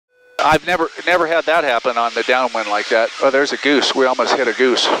I've never had that happen on the downwind like that. Oh, there's a goose. We almost hit a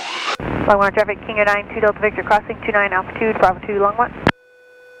goose. Long 1 traffic, King 9, 2 Delta Victor crossing, 29 altitude, Bravo 2, long 1.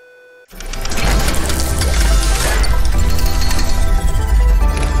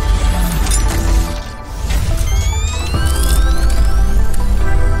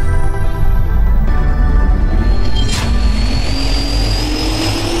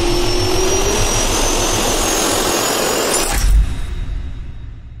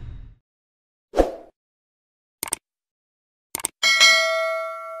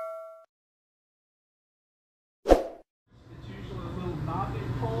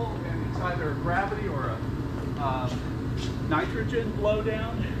 Gravity or a nitrogen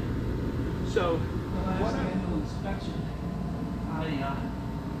blowdown. So the last annual inspection, I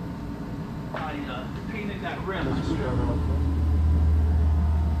painted that rim.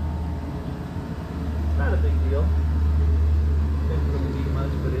 Not a big deal. Didn't really need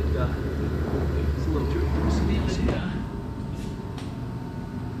much, but it's a little tricky to see.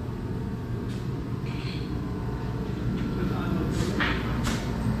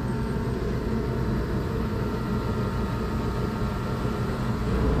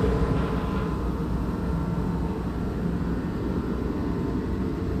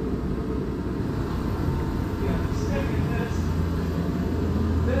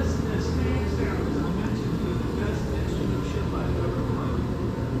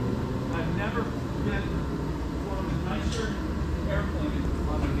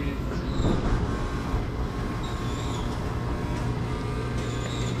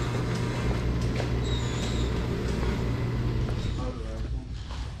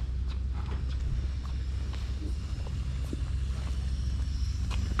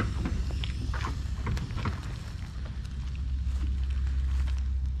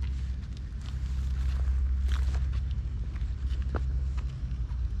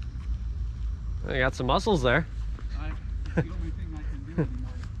 You got some muscles there. The only thing I can do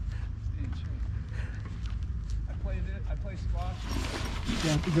anymore is stay in shape. I play squash. Yeah,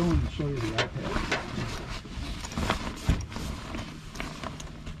 I have to go in and show you the iPad.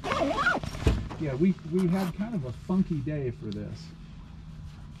 Yeah, we had kind of a funky day for this.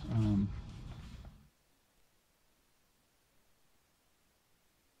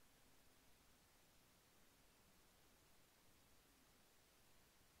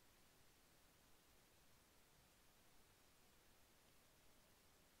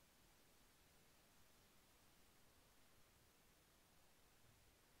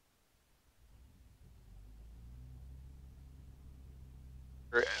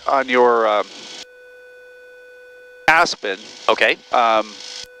 On your Aspen, Okay.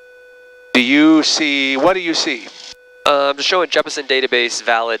 do you see, what do you see? I'm just showing Jeppesen database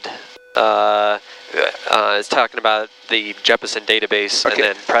valid. It's talking about the Jeppesen database, Okay. and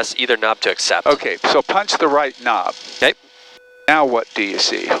then press either knob to accept. Okay, so punch the right knob. Okay. Now what do you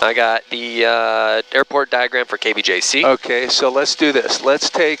see? I got the airport diagram for KBJC. Okay, so let's do this. Let's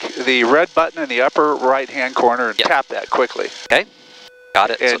take the red button in the upper right-hand corner and tap that quickly. Okay.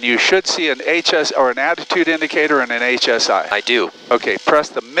 Got it. And you should see an HS or an attitude indicator and an HSI. I do. Okay, press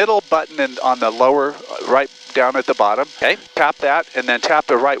the middle button on the lower right down at the bottom. Okay. Tap that and then tap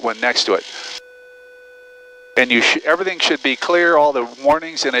the right one next to it. And everything should be clear, all the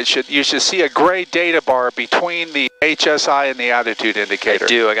warnings, and you should see a gray data bar between the HSI and the attitude indicator. I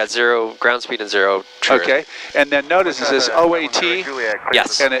do. I got 0 ground speed and 0 trigger. Okay, and then notice it says OAT.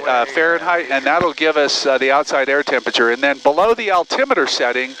 Yes. And Fahrenheit, and that'll give us the outside air temperature. And then below the altimeter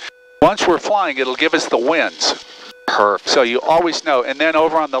setting, once we're flying, it'll give us the winds. Perfect. So you always know. And then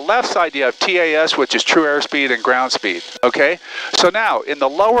over on the left side, you have TAS, which is true airspeed and ground speed. Okay? So now, in the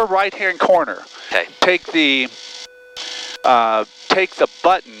lower right-hand corner, take the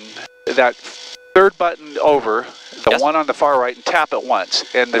button, that third button over, the one on the far right, and tap it once.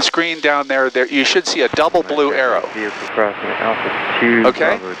 And the screen down there, you should see a double blue arrow.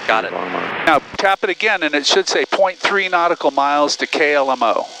 Okay? Got it. Now, tap it again, and it should say 0.3 nautical miles to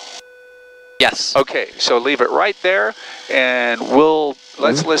KLMO. Yes. Okay, so leave it right there, and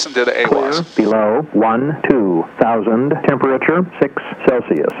let's listen to the AWAS. Below 12,000, temperature 6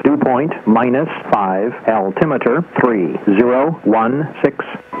 Celsius, dew point -5, altimeter 3016.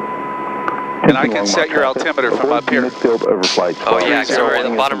 And I can set your altimeter from up here. Oh yeah, sorry,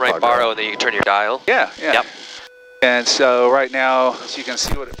 the bottom right bar, and then you can turn your dial. Yeah. Yep. And so right now, you can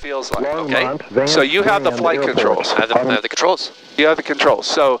see what it feels like. Okay. So you have the flight controls. I have the controls. You have the controls.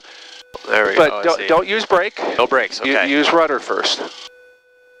 So, there we go. But don't use brake. No brakes. Okay. Use rudder first.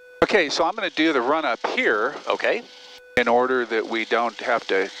 Okay, so I'm going to do the run up here. Okay. In order that we don't have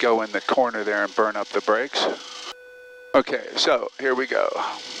to go in the corner there and burn up the brakes. Okay, so here we go.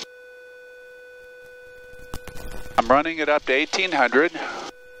 I'm running it up to 1800,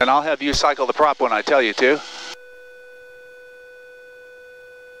 and I'll have you cycle the prop when I tell you to.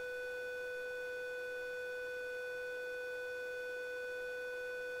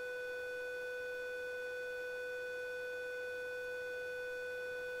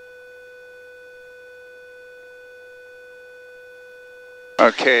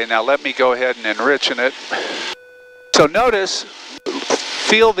 Okay, now let me go ahead and enrich in it. So notice,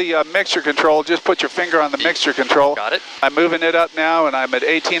 feel the mixture control. Just put your finger on the mixture control. Got it. I'm moving it up now, and I'm at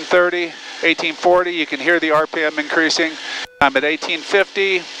 1830, 1840. You can hear the RPM increasing. I'm at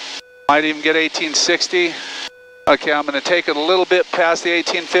 1850. Might even get 1860. Okay, I'm going to take it a little bit past the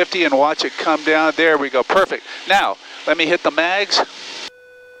 1850 and watch it come down. There we go. Perfect. Now, let me hit the mags.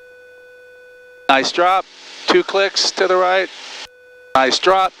 Nice drop. 2 clicks to the right. Nice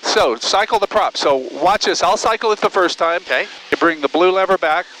drop. So, cycle the prop. So, watch this. I'll cycle it the first time. Okay. You bring the blue lever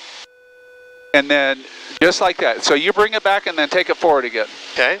back, and then just like that. So, you bring it back and then take it forward again.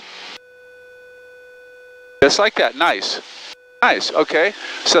 Okay. Just like that. Nice. Nice. Okay.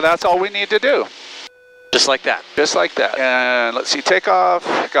 So, that's all we need to do. Just like that. Just like that. And let's see, takeoff.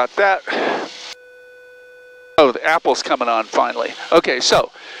 Got that. Oh, the Apple's coming on finally. Okay,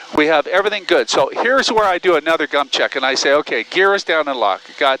 so we have everything good. So here's where I do another gum check, and I say, okay, gear is down and lock.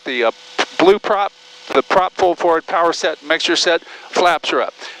 Got the blue prop, the prop full forward, power set, mixture set, flaps are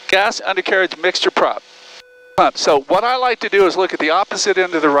up. Gas, undercarriage, mixture prop. So what I like to do is look at the opposite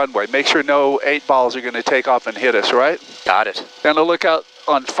end of the runway. Make sure no 8 balls are going to take off and hit us, right? Got it. Then I'll look out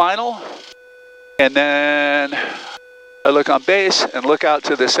on final, and then I look on base and look out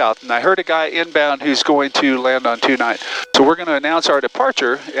to the south. And I heard a guy inbound who's going to land on 29. So we're going to announce our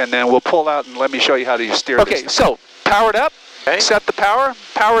departure, and then we'll pull out and let me show you how to steer this. Okay, so powered up, set the power,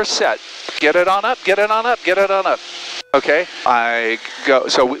 power set. Get it on up, get it on up, get it on up. Okay, I go,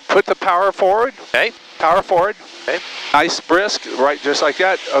 so we put the power forward. Okay. Power forward. Okay. Nice, brisk, right, just like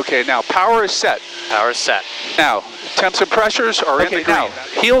that. Okay, now power is set. Power is set. Now, temps and pressures are in the green. Now,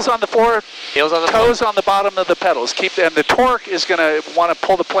 heels on the floor, heels on the toes on the bottom of the pedals. Keep, and the torque is going to want to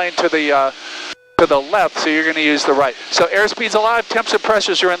pull the plane to the left, so you're going to use the right. So airspeed's alive, temps and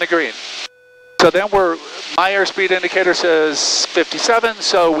pressures are in the green. So then my airspeed indicator says 57,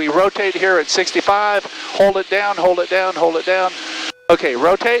 so we rotate here at 65, hold it down, hold it down, hold it down. Okay,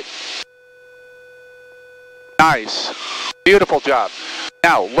 rotate. Nice. Beautiful job.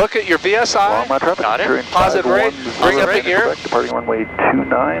 Now, look at your VSI. Got it. Positive rate. Bring up the gear. Departing runway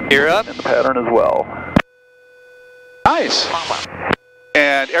 29. Gear up. In the pattern as well. Nice.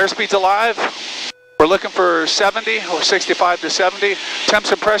 And airspeed's alive. We're looking for 70 or 65 to 70.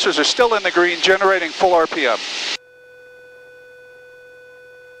 Temps and pressures are still in the green, generating full RPM.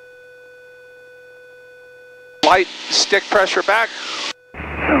 Light stick pressure back.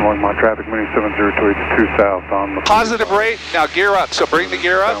 And 1 mile traffic, moving 7028 south on the... Positive rate. Now gear up. So bring the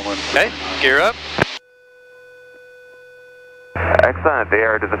gear up. Okay, gear up. Excellent. The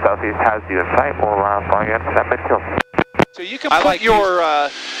air to the southeast has you in sight. We'll fly you in for that mid-kill. So you can put your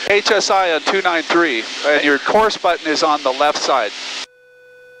HSI on 293, and your course button is on the left side.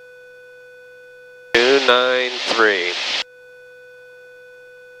 293.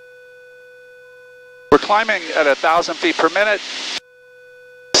 We're climbing at 1,000 feet per minute.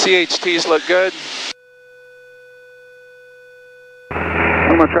 CHTs look good.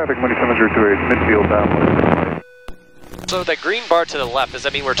 My traffic, moving 7028, midfield downwind. So that green bar to the left, does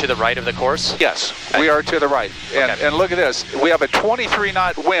that mean we're to the right of the course? Yes, we are to the right. And look at this. We have a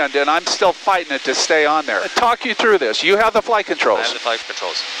 23-knot wind, and I'm still fighting it to stay on there. Talk you through this. You have the flight controls. I have the flight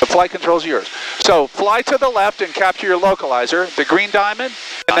controls. The flight controls are yours. So fly to the left and capture your localizer, the green diamond,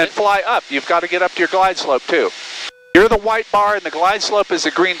 and then fly up. You've got to get up to your glide slope, too. You're the white bar, and the glide slope is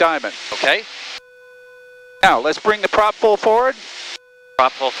the green diamond. Okay. Now, let's bring the prop full forward.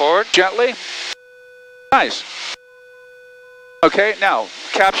 Prop full forward. Gently. Nice. Okay, now,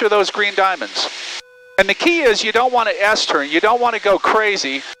 capture those green diamonds. And the key is you don't want to S-turn. You don't want to go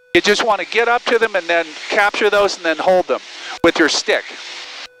crazy. You just want to get up to them and then capture those and then hold them with your stick.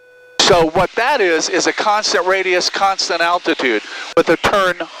 So what that is a constant radius, constant altitude. With a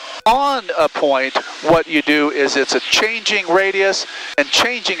turn on a point, what you do is it's a changing radius and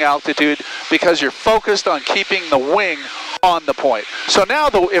changing altitude because you're focused on keeping the wing on the point. So now,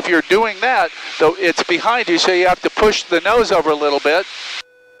 if you're doing that, though, it's behind you, so you have to push the nose over a little bit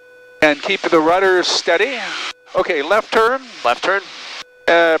and keep the rudder steady. Okay, left turn. Left turn.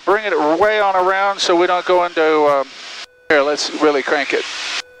 Bring it way on around so we don't go into... here, let's really crank it.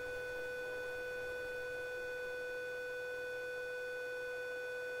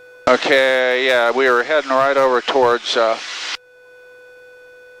 Okay, yeah, we were heading right over towards...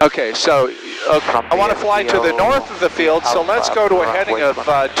 okay, so I want to fly to the north of the field, so let's go to a heading of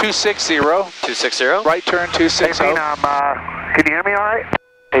 260. 260. Right turn 260. Hey, can you hear me all right?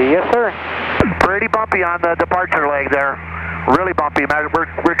 Yes, sir. Pretty bumpy on the departure leg there. Really bumpy.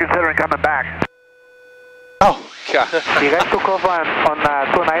 We're considering coming back. Oh, yeah. You guys took off on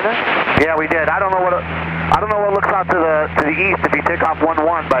 29? Yeah, we did. I don't know what looks out to the east if you take off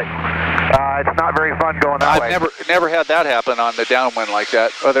 11, but it's not very fun going that way. I've never had that happen on the downwind like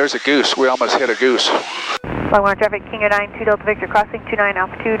that. Oh, there's a goose. We almost hit a goose. Longmont traffic, King 9, 2 Delta Victor crossing, 29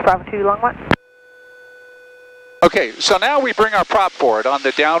 altitude, Bravo 2 Longmont. Okay, so now we bring our prop forward on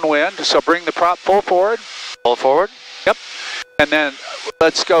the downwind. So bring the prop full forward. Full forward? Yep. And then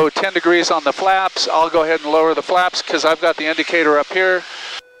let's go 10 degrees on the flaps. I'll go ahead and lower the flaps because I've got the indicator up here.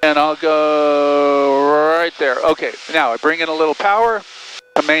 And I'll go right there. Okay, now I bring in a little power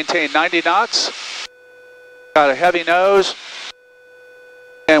to maintain 90 knots. Got a heavy nose.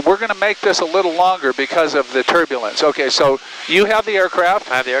 And we're going to make this a little longer because of the turbulence. Okay, so you have the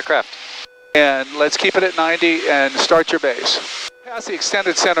aircraft. I have the aircraft. And let's keep it at 90 and start your base. Past the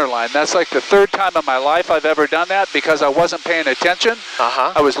extended center line. That's like the third time in my life I've ever done that because I wasn't paying attention.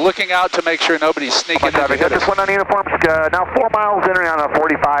 Uh-huh. I was looking out to make sure nobody's sneaking in. I just went on uniforms. Now 4 miles entering on a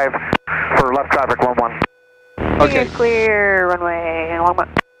 45 for left traffic 11. Okay. Clear runway Longmont.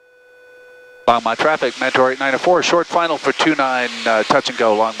 Longmont traffic, Mentor 894, short final for 29, touch and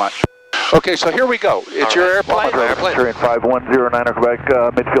go Longmont. Okay, so here we go. It's your airplane. Airplane 5109 Quebec,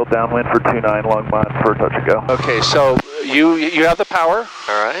 midfield downwind for 29 Longmont for touch and go. Okay, so you have the power.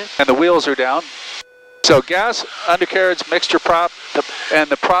 All right. And the wheels are down. So gas, undercarriage, mixture prop, and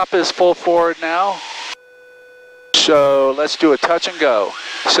the prop is full forward now. So let's do a touch and go.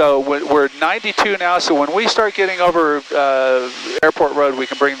 So we're 92 now, so when we start getting over Airport Road, we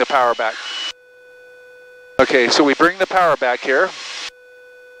can bring the power back. Okay, so we bring the power back here.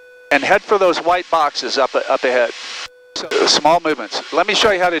 And head for those white boxes up ahead. So, small movements. Let me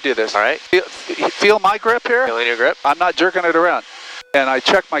show you how to do this. All right. Feel my grip here? Feeling your grip. I'm not jerking it around. And I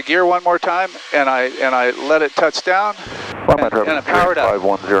check my gear one more time, and I let it touch down, and it powered up.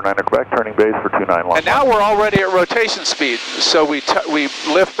 5109 Quebec, turning base for 29 Longmont. And now we're already at rotation speed. So we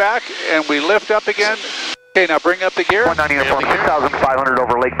lift back, and we lift up again. Okay, now bring up the gear. 19 uniform, 6,500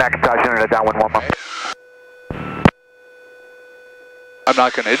 over Lake McIntosh, entered a downwind 1 month. I'm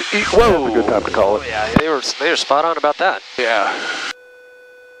not going to... Whoa! That's a good time to call it. Oh, yeah, they were spot on about that. Yeah.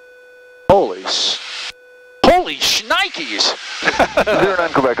 Holy shnikes!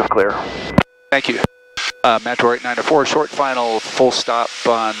 09 Quebec is clear. Thank you. Mentor 894, short final, full stop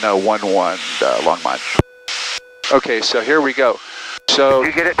on 11 Longmont. Okay, so here we go. So...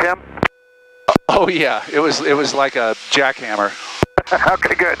 Did you get it, Tim? Oh yeah, it was like a jackhammer.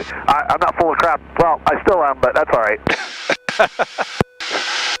 Okay, good. I'm not full of crap. Well, I still am, but that's all right.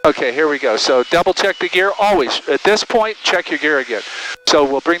 Okay, here we go. So double check the gear. Always, at this point, check your gear again. So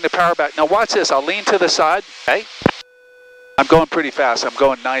we'll bring the power back. Now watch this. I'll lean to the side. Okay. I'm going pretty fast. I'm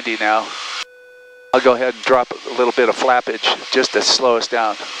going 90 now. I'll go ahead and drop a little bit of flappage just to slow us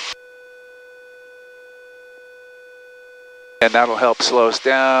down. And that'll help slow us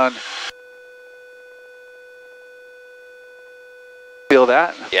down. Feel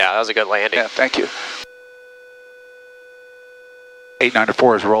that? Yeah, that was a good landing. Yeah, thank you.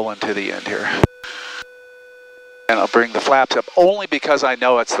 894 is rolling to the end here. And I'll bring the flaps up only because I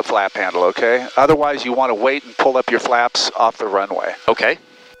know it's the flap handle, okay? Otherwise, you want to wait and pull up your flaps off the runway. Okay.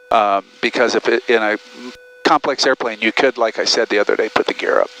 Because if in a complex airplane, you could, like I said the other day, put the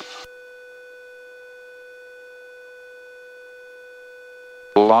gear up.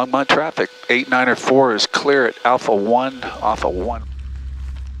 Longmont traffic, 894 is clear at Alpha 1 off of 1.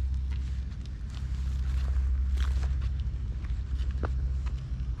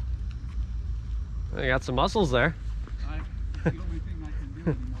 They got some muscles there. The only thing I can do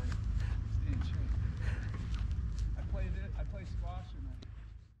anymore